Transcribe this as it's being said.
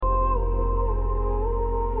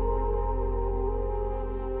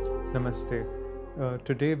Namaste.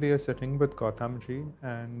 Today we are sitting with Gautamji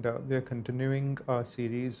and we are continuing our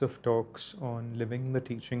series of talks on living the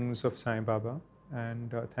teachings of Sai Baba.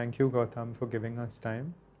 And thank you, Gautam, for giving us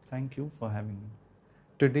time. Thank you for having me.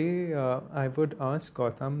 Today, I would ask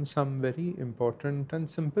Gautam some very important and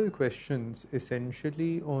simple questions,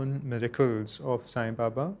 essentially on miracles of Sai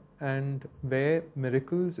Baba and where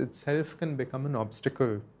miracles itself can become an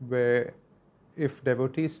obstacle, where if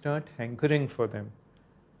devotees start hankering for them.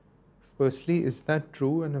 Firstly, is that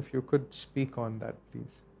true? And if you could speak on that,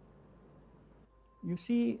 please. You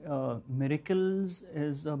see, miracles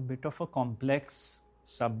is a bit of a complex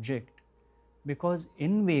subject because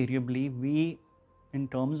invariably we, in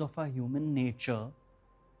terms of our human nature,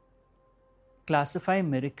 classify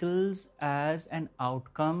miracles as an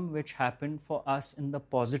outcome which happened for us in the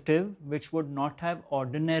positive, which would not have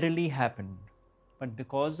ordinarily happened. But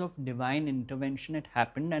because of divine intervention, it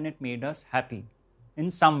happened and it made us happy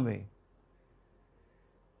in some way.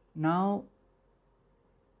 Now,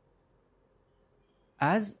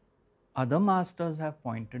 as other masters have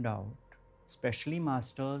pointed out, especially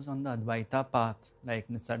masters on the Advaita path like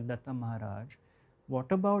Nisargadatta Maharaj,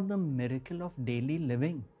 what about the miracle of daily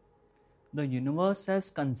living? The universe has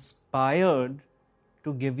conspired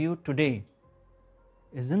to give you today.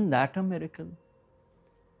 Isn't that a miracle?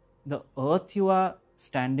 The earth you are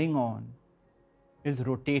standing on is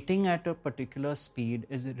rotating at a particular speed,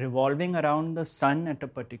 is revolving around the sun at a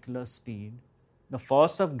particular speed. The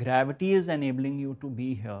force of gravity is enabling you to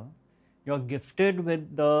be here. You're gifted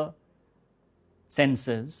with the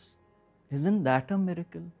senses. Isn't that a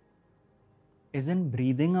miracle? Isn't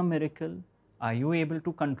breathing a miracle? Are you able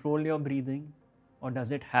to control your breathing, or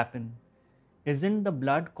does it happen? Isn't the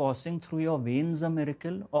blood coursing through your veins a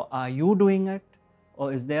miracle, or are you doing it?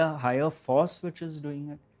 Or is there a higher force which is doing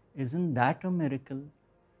it? Isn't that a miracle?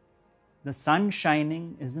 The sun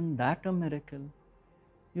shining, isn't that a miracle?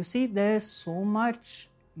 You see, there's so much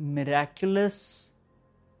miraculous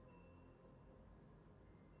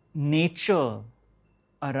nature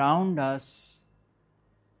around us,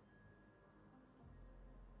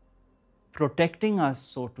 protecting us,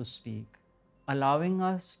 so to speak, allowing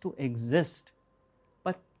us to exist.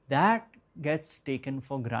 But that gets taken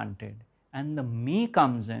for granted. And the me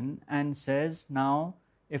comes in and says, now,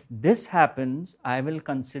 if this happens, I will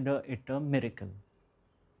consider it a miracle.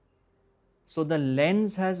 So the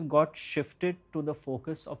lens has got shifted to the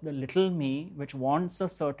focus of the little me, which wants a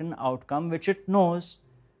certain outcome, which it knows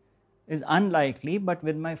is unlikely, but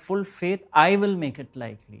with my full faith, I will make it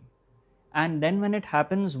likely. And then when it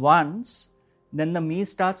happens once, then the me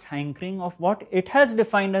starts hankering of what it has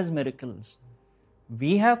defined as miracles.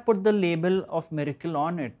 We have put the label of miracle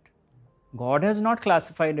on it. God has not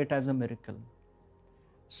classified it as a miracle.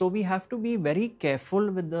 So we have to be very careful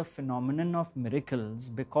with the phenomenon of miracles,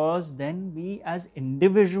 because then we as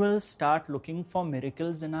individuals start looking for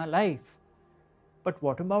miracles in our life. But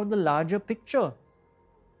what about the larger picture?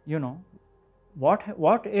 You know, what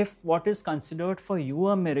if what is considered for you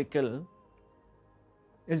a miracle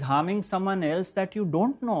is harming someone else that you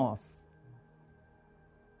don't know of?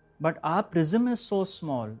 But our prism is so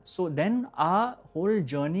small. So then our whole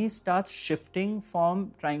journey starts shifting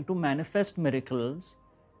from trying to manifest miracles,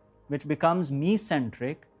 which becomes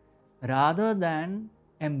me-centric, rather than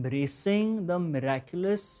embracing the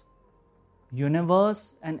miraculous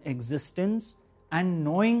universe and existence and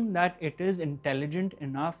knowing that it is intelligent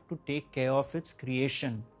enough to take care of its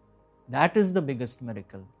creation. That is the biggest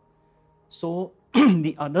miracle. So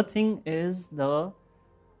the other thing is the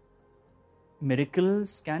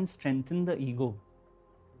miracles can strengthen the ego.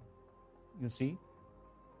 You see,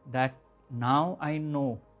 that now I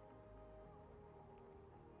know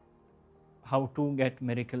how to get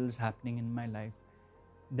miracles happening in my life.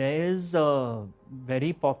 There is a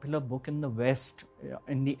very popular book in the West,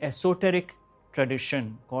 in the esoteric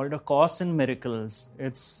tradition, called A Course in Miracles.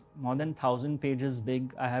 It's more than 1,000 pages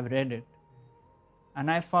big. I have read it.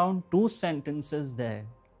 And I found 2 sentences there.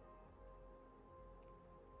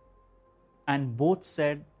 And both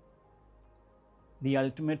said, the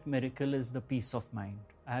ultimate miracle is the peace of mind.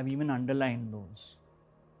 I have even underlined those.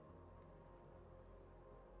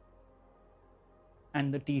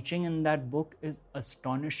 And the teaching in that book is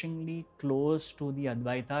astonishingly close to the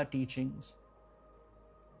Advaita teachings,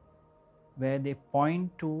 where they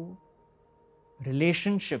point to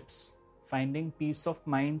relationships, finding peace of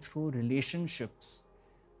mind through relationships.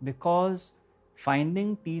 Because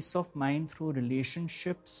finding peace of mind through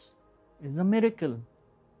relationships is a miracle.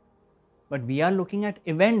 But we are looking at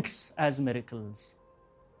events as miracles.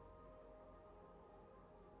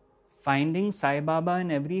 Finding Sai Baba in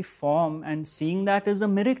every form and seeing that is a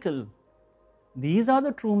miracle. These are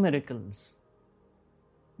the true miracles.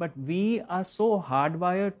 But we are so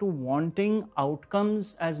hardwired to wanting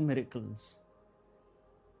outcomes as miracles.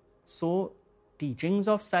 So, teachings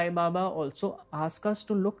of Sai Baba also ask us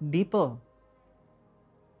to look deeper,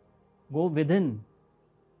 go within.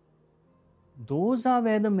 Those are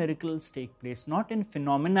where the miracles take place, not in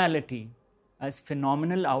phenomenality, as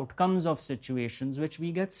phenomenal outcomes of situations which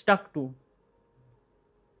we get stuck to.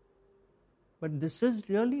 But this is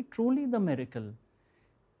really truly the miracle.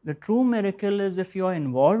 The true miracle is if you are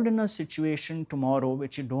involved in a situation tomorrow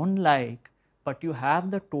which you don't like, but you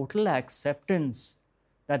have the total acceptance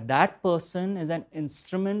that that person is an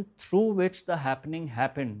instrument through which the happening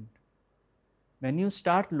happened. When you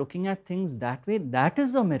start looking at things that way, that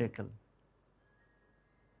is a miracle.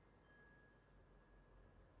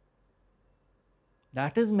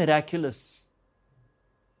 That is miraculous.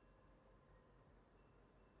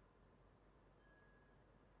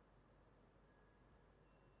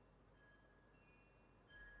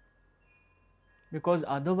 Because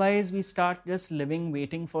otherwise we start just living,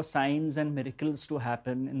 waiting for signs and miracles to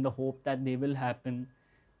happen in the hope that they will happen.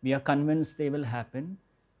 We are convinced they will happen.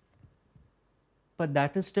 But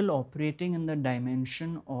that is still operating in the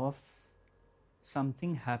dimension of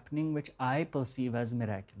something happening which I perceive as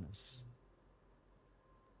miraculous.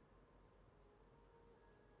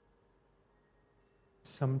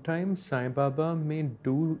 Sometimes Sai Baba may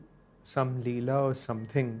do some leela or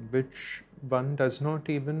something which one does not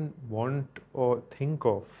even want or think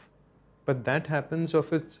of, but that happens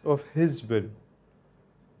of his will.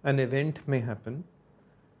 An event may happen,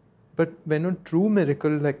 but when a true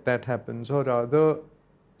miracle like that happens, or rather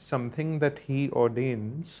something that he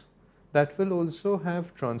ordains, that will also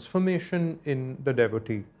have transformation in the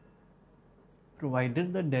devotee.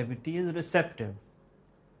 Provided the devotee is receptive.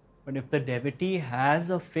 But if the devotee has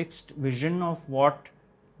a fixed vision of what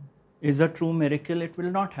is a true miracle, it will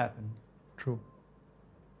not happen. True.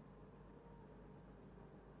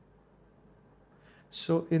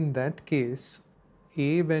 So in that case,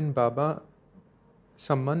 when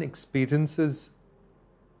someone experiences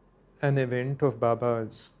an event of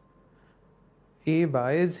Baba's,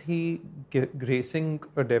 why is he gracing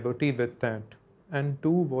a devotee with that? And two,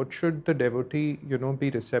 what should the devotee, be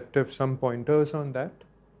receptive? Some pointers on that?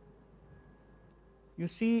 You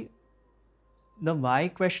see, the why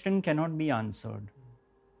question cannot be answered.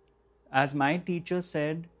 As my teacher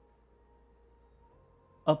said,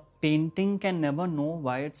 a painting can never know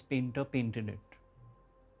why its painter painted it,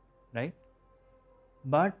 right?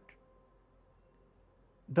 But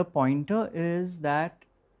the pointer is that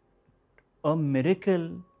a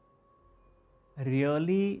miracle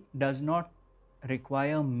really does not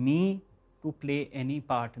require me to play any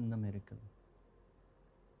part in the miracle.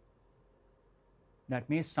 That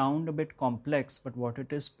may sound a bit complex, but what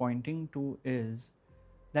it is pointing to is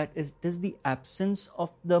that it is the absence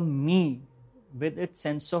of the me with its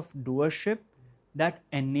sense of doership that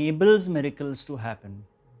enables miracles to happen.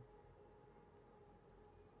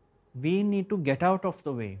 We need to get out of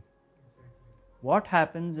the way. What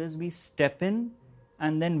happens is we step in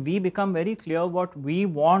and then we become very clear what we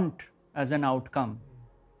want as an outcome.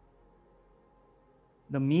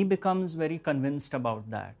 The me becomes very convinced about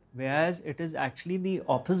that, whereas it is actually the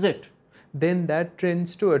opposite. Then that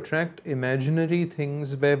tends to attract imaginary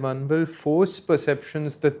things where one will force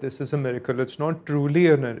perceptions that this is a miracle. It's not truly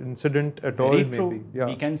an incident at all, Very true. maybe. Yeah.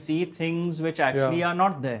 We can see things which actually are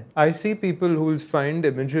not there. I see people who will find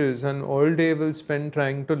images and all day will spend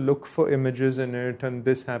trying to look for images in it, and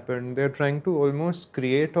this happened. They're trying to almost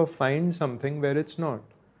create or find something where it's not.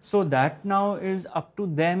 So that now is up to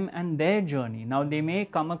them and their journey. Now they may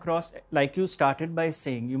come across, like you started by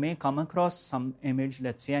saying, you may come across some image,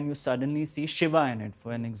 let's say, and you suddenly see Shiva in it,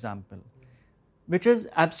 for an example, which is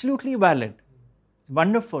absolutely valid,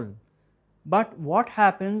 wonderful. But what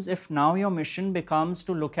happens if now your mission becomes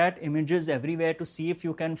to look at images everywhere to see if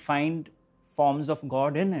you can find forms of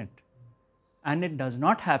God in it? And it does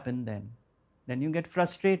not happen then. Then you get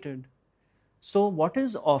frustrated. So what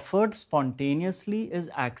is offered spontaneously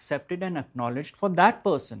is accepted and acknowledged for that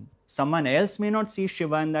person. Someone else may not see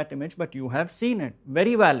Shiva in that image, but you have seen it.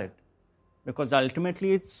 Very valid. Because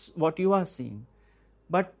ultimately it's what you are seeing.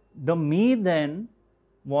 But the me then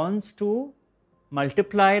wants to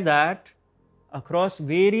multiply that across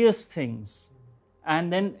various things.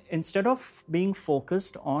 And then instead of being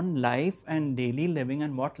focused on life and daily living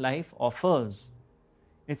and what life offers,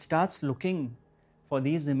 it starts looking for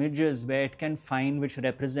these images where it can find which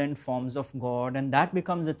represent forms of God, and that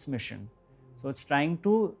becomes its mission. So it's trying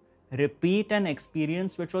to repeat an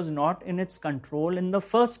experience which was not in its control in the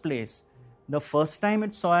first place. The first time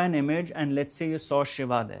it saw an image, and let's say you saw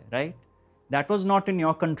Shiva there, right? That was not in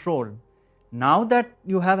your control. Now that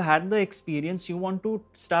you have had the experience, you want to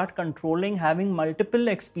start controlling having multiple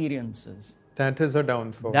experiences. That is a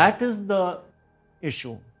downfall. That is the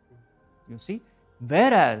issue, you see.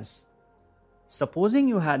 Whereas, supposing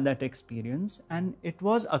you had that experience and it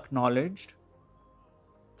was acknowledged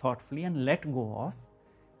thoughtfully and let go of,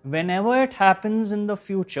 whenever it happens in the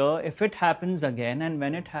future, if it happens again, and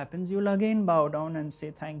when it happens, you'll again bow down and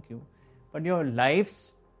say thank you. But your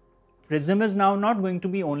life's prism is now not going to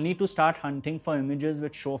be only to start hunting for images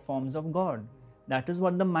which show forms of God. That is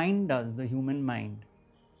what the mind does, the human mind.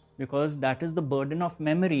 Because that is the burden of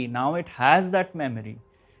memory. Now it has that memory,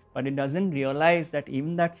 but it doesn't realize that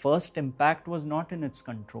even that first impact was not in its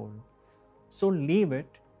control. So leave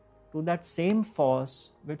it to that same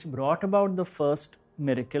force which brought about the first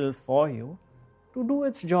miracle for you to do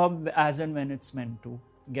its job as and when it's meant to.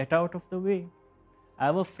 Get out of the way. I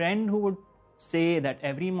have a friend who would say that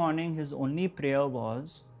every morning his only prayer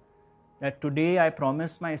was that today I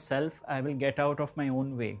promise myself I will get out of my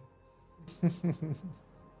own way.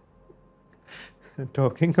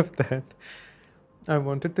 Talking of that, I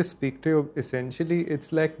wanted to speak to you. Essentially,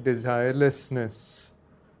 it's like desirelessness.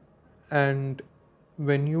 And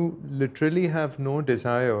when you literally have no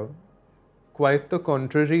desire, quite the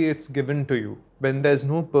contrary, it's given to you. When there's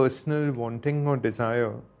no personal wanting or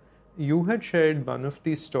desire. You had shared one of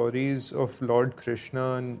these stories of Lord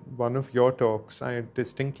Krishna in one of your talks. I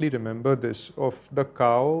distinctly remember this, of the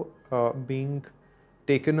cow being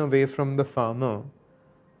taken away from the farmer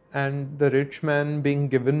and the rich man being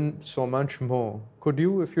given so much more. Could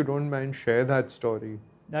you, if you don't mind, share that story?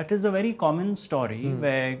 That is a very common story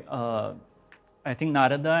where I think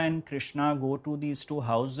Narada and Krishna go to these two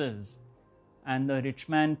houses and the rich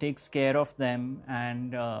man takes care of them,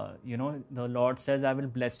 and the Lord says, I will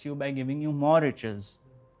bless you by giving you more riches.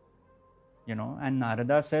 And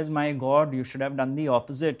Narada says, my God, you should have done the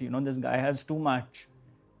opposite. This guy has too much.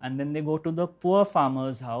 And then they go to the poor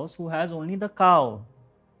farmer's house who has only the cow.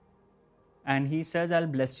 And he says, I'll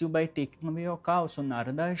bless you by taking away your cow. So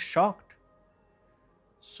Narada is shocked.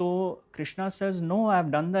 So Krishna says, no,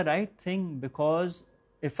 I've done the right thing, because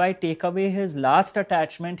if I take away his last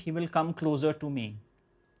attachment, he will come closer to me.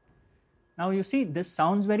 Now you see, this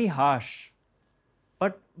sounds very harsh,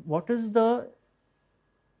 but what is the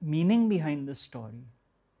meaning behind this story?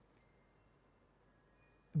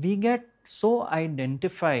 We get so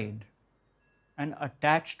identified and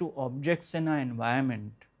attached to objects in our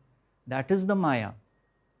environment. That is the Maya.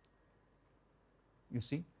 You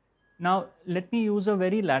see? Now, let me use a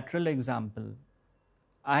very lateral example.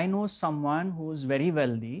 I know someone who is very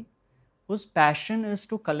wealthy, whose passion is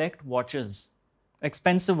to collect watches,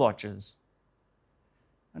 expensive watches.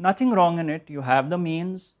 Nothing wrong in it. You have the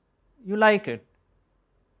means, you like it.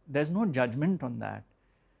 There's no judgment on that.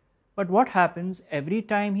 But what happens every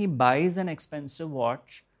time he buys an expensive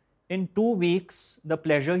watch, in 2 weeks, the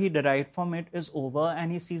pleasure he derived from it is over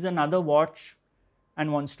and he sees another watch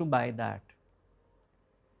and wants to buy that.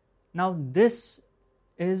 Now, this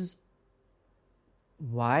is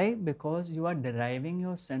why? Because you are deriving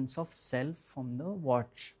your sense of self from the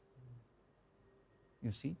watch.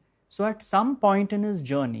 You see? So at some point in his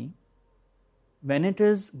journey, when it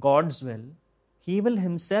is God's will, he will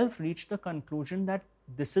himself reach the conclusion that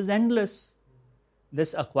this is endless.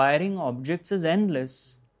 This acquiring objects is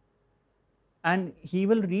endless. And he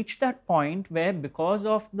will reach that point where, because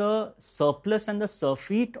of the surplus and the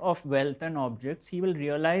surfeit of wealth and objects, he will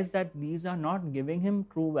realize that these are not giving him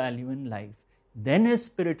true value in life. Then his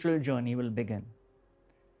spiritual journey will begin.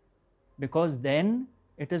 Because then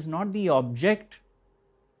it is not the object.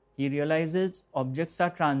 He realizes objects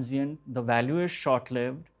are transient, the value is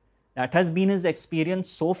short-lived. That has been his experience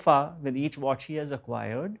so far with each watch he has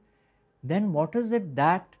acquired. Then what is it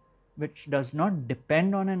that which does not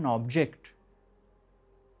depend on an object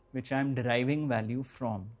which I am deriving value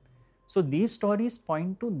from? So these stories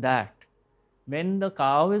point to that. When the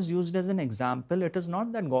cow is used as an example, it is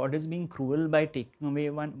not that God is being cruel by taking away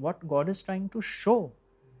one. What God is trying to show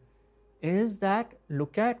is that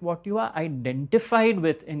look at what you are identified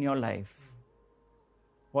with in your life,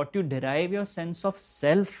 what you derive your sense of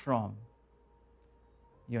self from.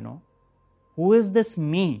 Who is this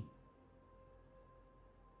me?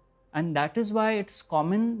 And that is why it's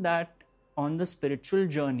common that on the spiritual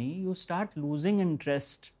journey, you start losing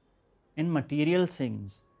interest in material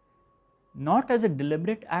things. Not as a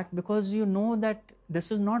deliberate act, because you know that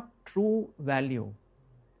this is not true value.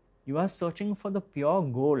 You are searching for the pure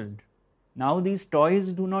gold. Now these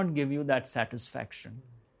toys do not give you that satisfaction.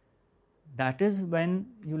 That is when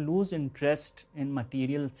you lose interest in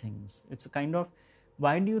material things. It's a kind of,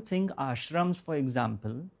 why do you think ashrams, for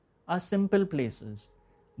example, are simple places.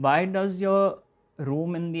 Why does your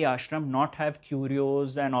room in the ashram not have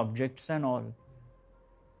curios and objects and all?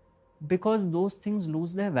 Because those things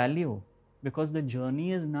lose their value. Because the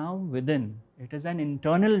journey is now within. It is an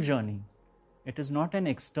internal journey. It is not an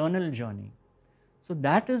external journey. So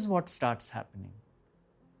that is what starts happening.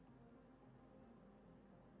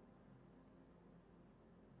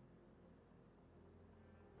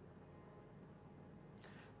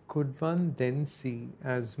 Could one then see,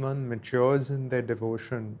 as one matures in their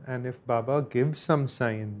devotion, and if Baba gives some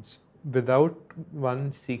signs without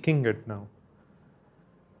one seeking it now,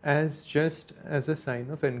 as just as a sign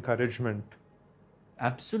of encouragement?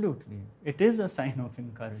 Absolutely. It is a sign of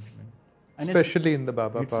encouragement. And especially in the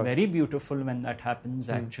Baba It's path. very beautiful when that happens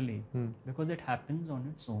actually, because it happens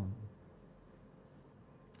on its own.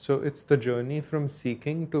 So it's the journey from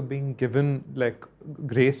seeking to being given like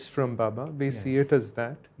grace from Baba. We see it as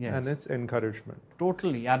that, and it's encouragement.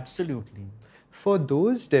 Totally, absolutely. For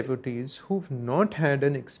those devotees who've not had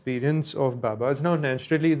an experience of Babas, now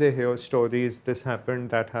naturally they hear stories, this happened,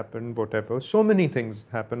 that happened, whatever. So many things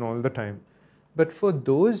happen all the time. But for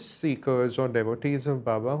those seekers or devotees of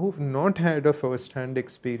Baba who've not had a first-hand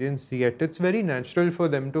experience yet, it's very natural for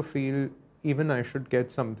them to feel, even I should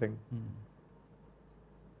get something.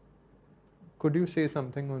 Could you say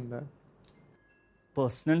something on that?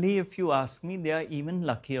 Personally, if you ask me, they are even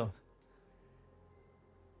luckier.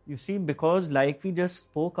 You see, because like we just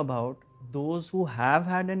spoke about, those who have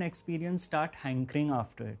had an experience start hankering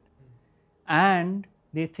after it. And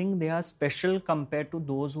they think they are special compared to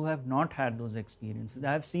those who have not had those experiences.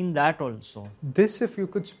 I have seen that also. This, if you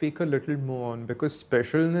could speak a little more on, because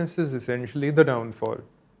specialness is essentially the downfall.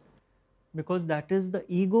 Because that is the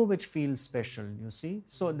ego which feels special, you see.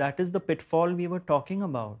 So that is the pitfall we were talking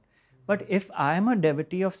about. But if I am a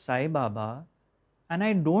devotee of Sai Baba and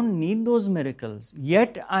I don't need those miracles,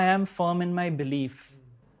 yet I am firm in my belief,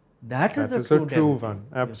 that is a true devotee, one.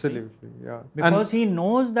 Absolutely, yeah. Because he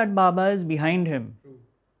knows that Baba is behind him.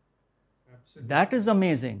 That is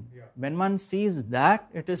amazing. When one sees that,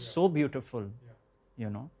 it is so beautiful, you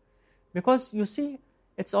know. Because you see,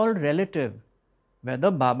 it's all relative.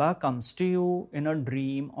 Whether Baba comes to you in a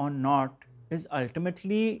dream or not is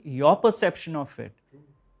ultimately your perception of it.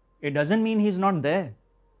 It doesn't mean he's not there.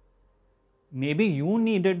 Maybe you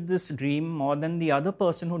needed this dream more than the other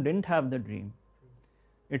person who didn't have the dream.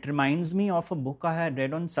 It reminds me of a book I had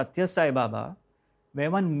read on Satya Sai Baba,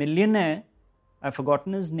 where one millionaire, I've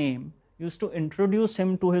forgotten his name, used to introduce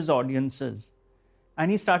him to his audiences.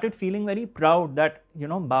 And he started feeling very proud that,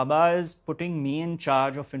 Baba is putting me in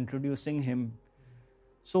charge of introducing him.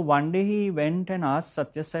 So one day he went and asked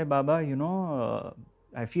Satya Sai Baba,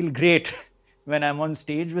 I feel great when I'm on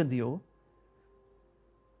stage with you.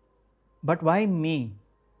 But why me?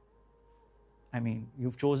 I mean,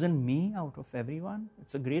 you've chosen me out of everyone.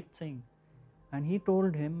 It's a great thing. And he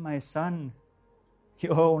told him, my son,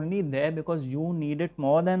 you're only there because you need it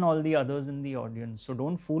more than all the others in the audience. So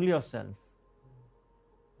don't fool yourself.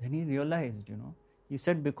 Then he realized, he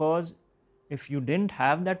said, because if you didn't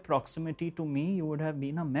have that proximity to me, you would have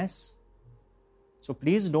been a mess. So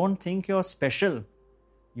please don't think you're special.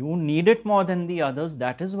 You need it more than the others.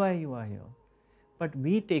 That is why you are here. But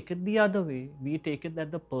we take it the other way. We take it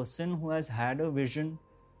that the person who has had a vision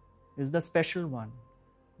is the special one.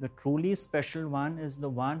 The truly special one is the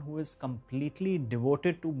one who is completely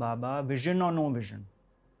devoted to Baba, vision or no vision.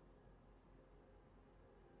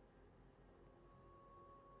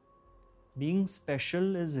 Being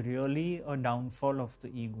special is really a downfall of the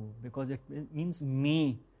ego, because it means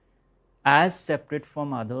me as separate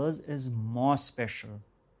from others is more special.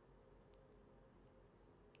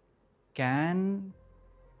 Can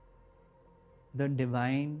the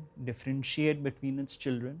divine differentiate between its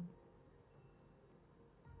children?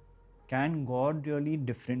 Can God really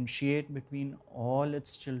differentiate between all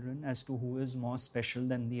its children as to who is more special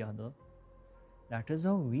than the other? That is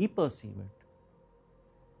how we perceive it.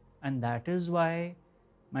 And that is why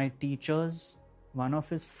my teachers, one of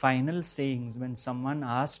his final sayings when someone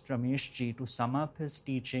asked Ramesh ji to sum up his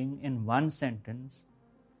teaching in one sentence,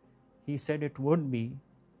 he said it would be,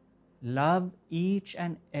 love each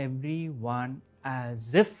and every one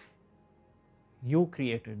as if you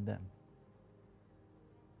created them.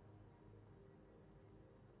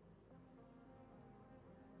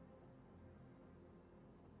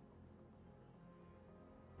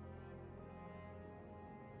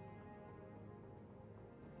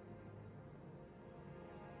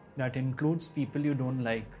 That includes people you don't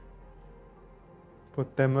like.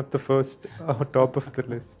 Put them at the first, top of the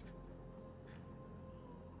list.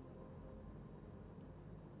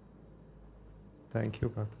 Thank you,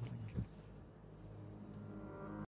 Gautam.